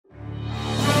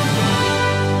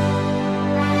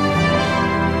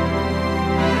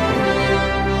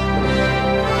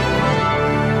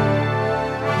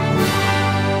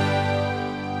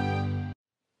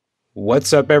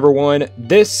What's up, everyone?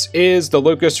 This is the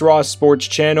Lucas Ross Sports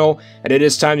Channel, and it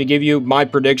is time to give you my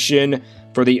prediction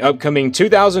for the upcoming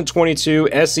 2022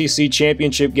 SEC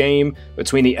Championship game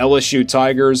between the LSU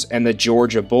Tigers and the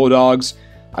Georgia Bulldogs.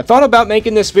 I thought about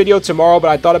making this video tomorrow, but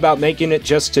I thought about making it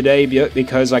just today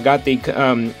because I got the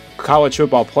college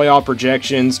football playoff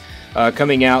projections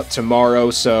coming out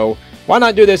tomorrow, so why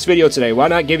not do this video today? Why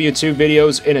not give you two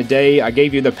videos in a day? I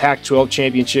gave you the Pac-12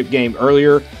 championship game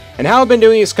earlier, and how I've been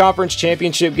doing these conference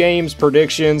championship games,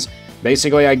 predictions.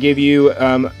 Basically, I give you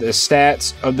the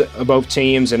stats of both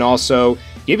teams, and also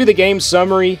give you the game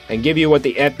summary and give you what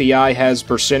the FBI has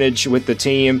percentage with the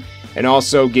team, and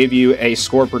also give you a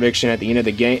score prediction at the end of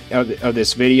the game of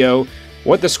this video,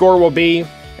 what the score will be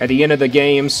at the end of the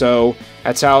game. So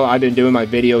that's how I've been doing my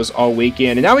videos all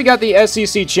weekend. And now we got the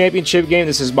SEC Championship game.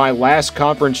 This is my last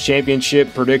conference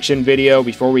championship prediction video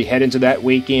before we head into that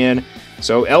weekend.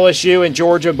 So LSU and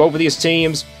Georgia, both of these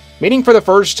teams, meeting for the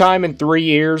first time in 3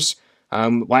 years.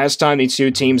 Last time these two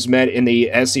teams met in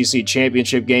the SEC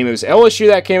Championship game, it was LSU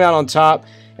that came out on top.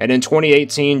 And in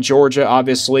 2018, Georgia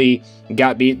obviously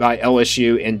got beat by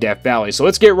LSU in Death Valley. So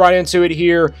let's get right into it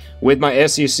here with my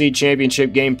SEC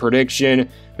Championship game prediction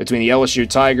between the LSU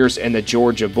Tigers and the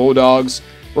Georgia Bulldogs.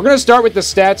 We're going to start with the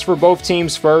stats for both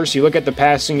teams first. You look at the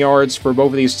passing yards for both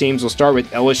of these teams. We'll start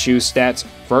with LSU stats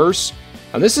first.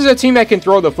 This is a team that can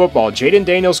throw the football. Jaden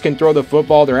Daniels can throw the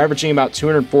football. They're averaging about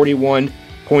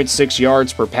 241.6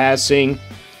 yards per passing.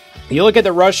 You look at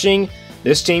the rushing.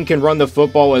 This team can run the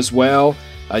football as well.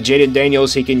 Jaden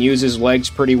Daniels, he can use his legs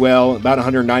pretty well, about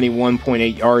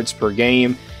 191.8 yards per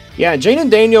game. Yeah, Jaden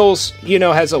Daniels,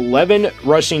 has 11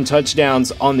 rushing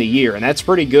touchdowns on the year, and that's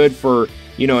pretty good for,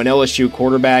 an LSU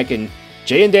quarterback. And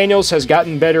Jaden Daniels has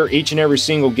gotten better each and every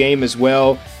single game as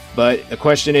well. But the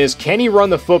question is, can he run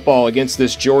the football against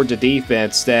this Georgia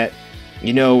defense that,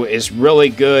 is really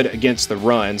good against the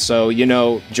run? So,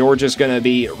 Georgia's going to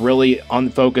be really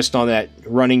focused on that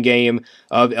running game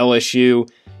of LSU.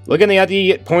 Looking at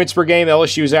the points per game,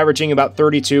 LSU is averaging about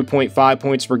 32.5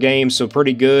 points per game, so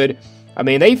pretty good. I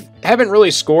mean, they haven't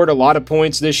really scored a lot of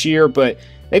points this year, but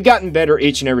they've gotten better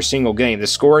each and every single game. The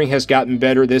scoring has gotten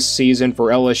better this season for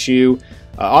LSU.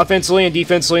 Offensively and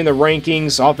defensively in the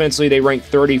rankings, offensively they rank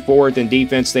 34th, and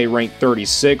defense they rank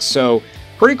 36th, so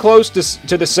pretty close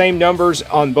to the same numbers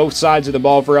on both sides of the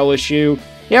ball for LSU.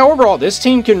 Yeah, overall, this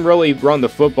team can really run the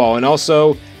football, and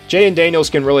also Jaden Daniels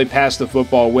can really pass the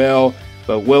football well.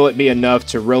 But will it be enough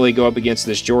to really go up against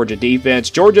this Georgia defense?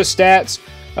 Georgia stats,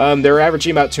 they're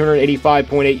averaging about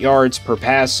 285.8 yards per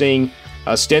passing.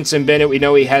 Stetson Bennett, we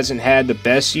know he hasn't had the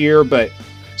best year, but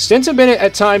Stetson Bennett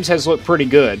at times has looked pretty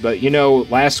good. But,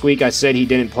 last week I said he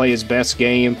didn't play his best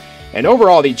game. And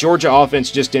overall, the Georgia offense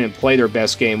just didn't play their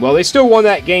best game. Well, they still won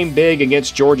that game big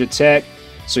against Georgia Tech.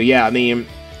 So, yeah, I mean,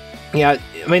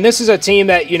 this is a team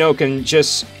that, can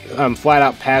just flat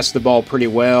out pass the ball pretty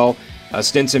well.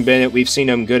 Stetson Bennett, we've seen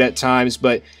him good at times,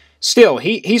 but still,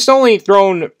 he's only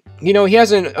thrown, he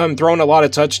hasn't thrown a lot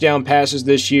of touchdown passes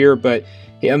this year, but,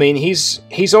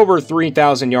 he's over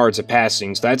 3,000 yards of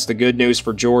passing, so that's the good news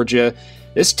for Georgia.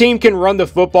 This team can run the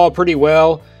football pretty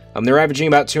well. They're averaging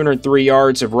about 203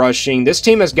 yards of rushing. This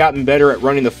team has gotten better at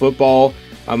running the football.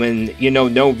 In,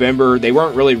 November, they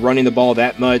weren't really running the ball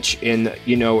that much in,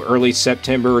 early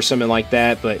September or something like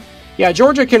that, but, yeah,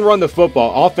 Georgia can run the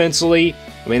football. Offensively,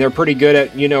 they're pretty good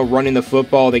at, running the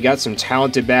football. They got some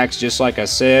talented backs, just like I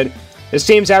said. This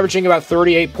team's averaging about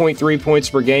 38.3 points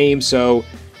per game, so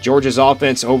Georgia's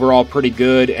offense overall pretty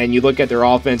good. And you look at their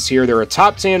offense here, they're a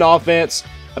top 10 offense,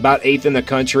 about 8th in the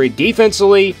country.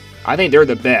 Defensively, I think they're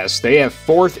the best. They have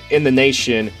 4th in the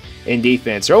nation in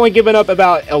defense. They're only giving up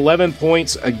about 11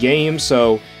 points a game,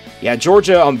 so yeah,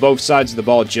 Georgia on both sides of the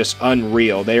ball just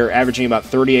unreal. They are averaging about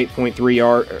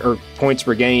 38.3 points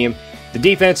per game. The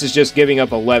defense is just giving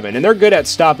up 11, and they're good at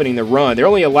stopping the run. They're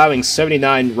only allowing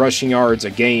 79 rushing yards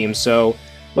a game. So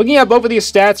looking at both of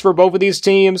these stats for both of these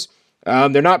teams,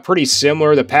 they're not pretty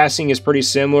similar. The passing is pretty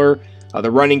similar. The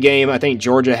running game, I think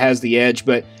Georgia has the edge,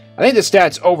 but I think the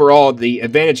stats overall, the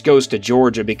advantage goes to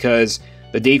Georgia because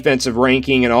the defensive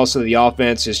ranking and also the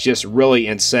offense is just really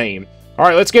insane. All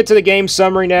right, let's get to the game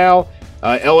summary now.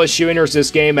 LSU enters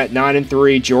this game at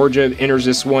 9-3. Georgia enters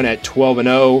this one at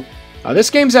 12-0.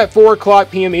 This game's at 4 o'clock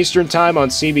p.m. Eastern Time on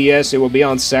CBS. It will be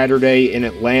on Saturday in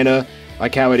Atlanta,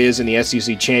 like how it is in the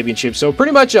SEC Championship. So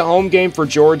pretty much a home game for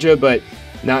Georgia, but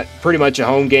not pretty much a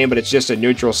home game, but it's just a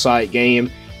neutral site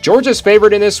game. Georgia's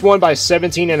favored in this one by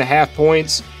 17.5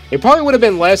 points. It probably would have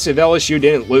been less if LSU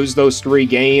didn't lose those 3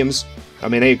 games.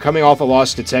 They're coming off a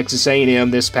loss to Texas A&M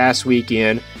this past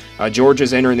weekend.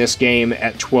 Georgia's entering this game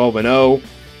at 12-0.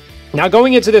 Now,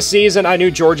 going into the season, I knew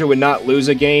Georgia would not lose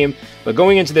a game, but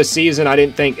going into the season, I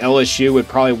didn't think LSU would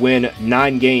probably win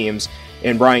 9 games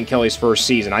in Brian Kelly's first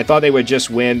season. I thought they would just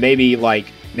win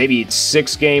maybe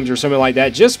 6 games or something like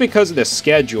that, just because of the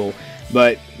schedule.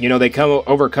 But, you know, they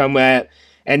overcome that.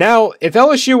 And now, if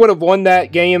LSU would have won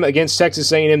that game against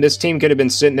Texas A&M, this team could have been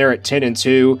sitting there at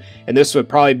 10-2, and this would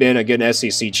probably been a good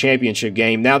SEC championship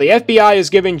game. Now, the FBI is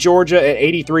giving Georgia an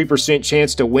 83%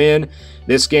 chance to win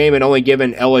this game, and only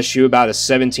giving LSU about a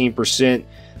 17%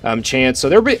 chance. So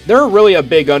they're really a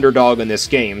big underdog in this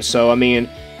game. So, I mean,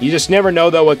 you just never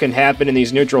know, though, what can happen in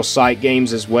these neutral site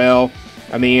games as well.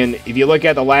 I mean, if you look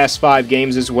at the last 5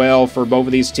 games as well for both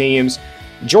of these teams,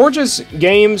 Georgia's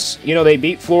games, you know, they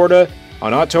beat Florida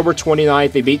on October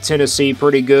 29th. They beat Tennessee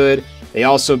pretty good. They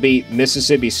also beat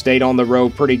Mississippi State on the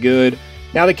road pretty good.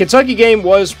 Now, the Kentucky game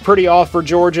was pretty off for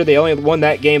Georgia. They only won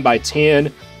that game by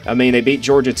 10. I mean, they beat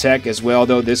Georgia Tech as well,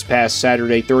 though, this past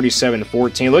Saturday,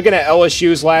 37-14. Looking at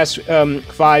LSU's last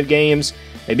 5 games,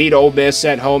 they beat Ole Miss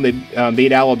at home. They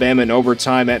beat Alabama in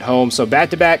overtime at home. So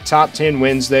back-to-back top 10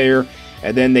 wins there.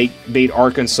 And then they beat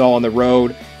Arkansas on the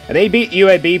road. And they beat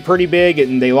UAB pretty big,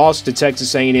 and they lost to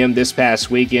Texas A&M this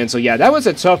past weekend. So, yeah, that was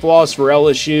a tough loss for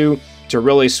LSU to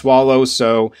really swallow.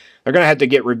 So they're going to have to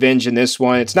get revenge in this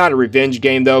one. It's not a revenge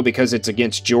game, though, because it's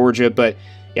against Georgia. But,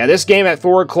 yeah, this game at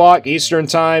 4 o'clock Eastern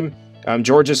Time,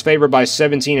 Georgia's favored by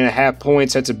 17.5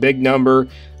 points. That's a big number.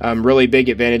 Really big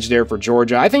advantage there for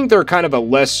Georgia. I think they're kind of a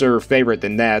lesser favorite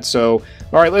than that. So,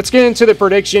 all right, let's get into the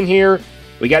prediction here.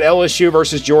 We got LSU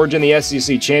versus Georgia in the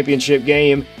SEC championship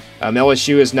game.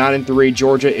 LSU is 9-3.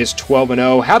 Georgia is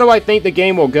 12-0. How do I think the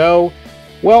game will go?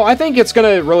 Well, I think it's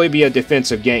going to really be a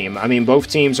defensive game. I mean, both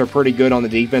teams are pretty good on the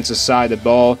defensive side of the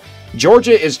ball.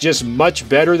 Georgia is just much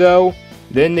better, though,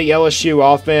 than the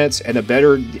LSU offense, and a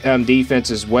better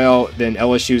defense as well than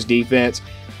LSU's defense.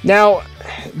 Now,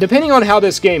 depending on how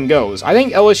this game goes, I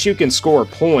think LSU can score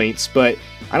points, but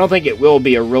I don't think it will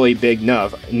be a really big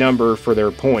number for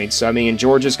their points. I mean,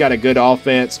 Georgia's got a good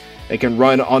offense. They can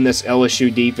run on this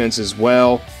LSU defense as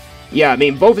well. Yeah, I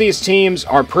mean, both of these teams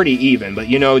are pretty even, but,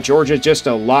 you know, Georgia's just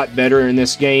a lot better in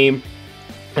this game.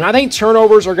 And I think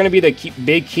turnovers are going to be the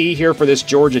big key here for this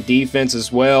Georgia defense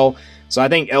as well. So I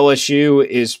think LSU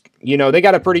is, you know, they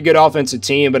got a pretty good offensive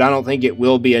team, but I don't think it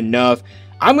will be enough.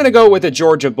 I'm going to go with the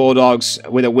Georgia Bulldogs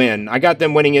with a win. I got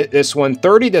them winning this one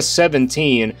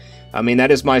 30-17. I mean,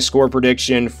 that is my score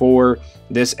prediction for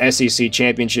this SEC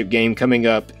championship game coming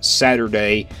up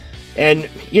Saturday. And,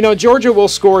 you know, Georgia will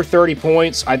score 30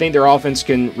 points. I think their offense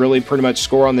can really pretty much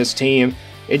score on this team.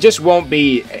 It just won't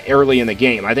be early in the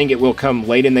game. I think it will come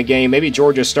late in the game. Maybe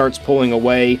Georgia starts pulling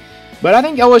away. But I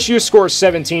think LSU scores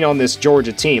 17 on this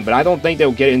Georgia team. But I don't think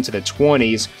they'll get into the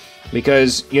 20s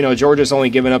because, you know, Georgia's only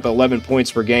given up 11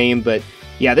 points per game. But,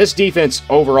 yeah, this defense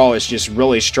overall is just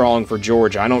really strong for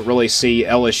Georgia. I don't really see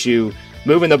LSU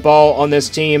moving the ball on this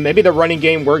team. Maybe the running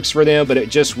game works for them, but it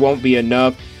just won't be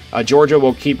enough. Georgia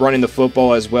will keep running the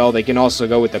football as well. They can also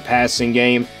go with the passing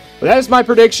game. But that is my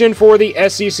prediction for the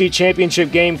SEC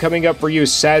championship game coming up for you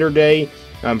Saturday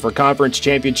for conference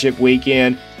championship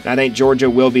weekend. And I think Georgia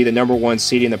will be the #1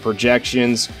 seed in the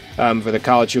projections for the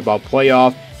college football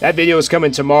playoff. That video is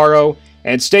coming tomorrow.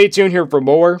 And stay tuned here for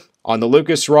more on the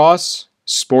Lucas Ross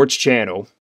Sports Channel.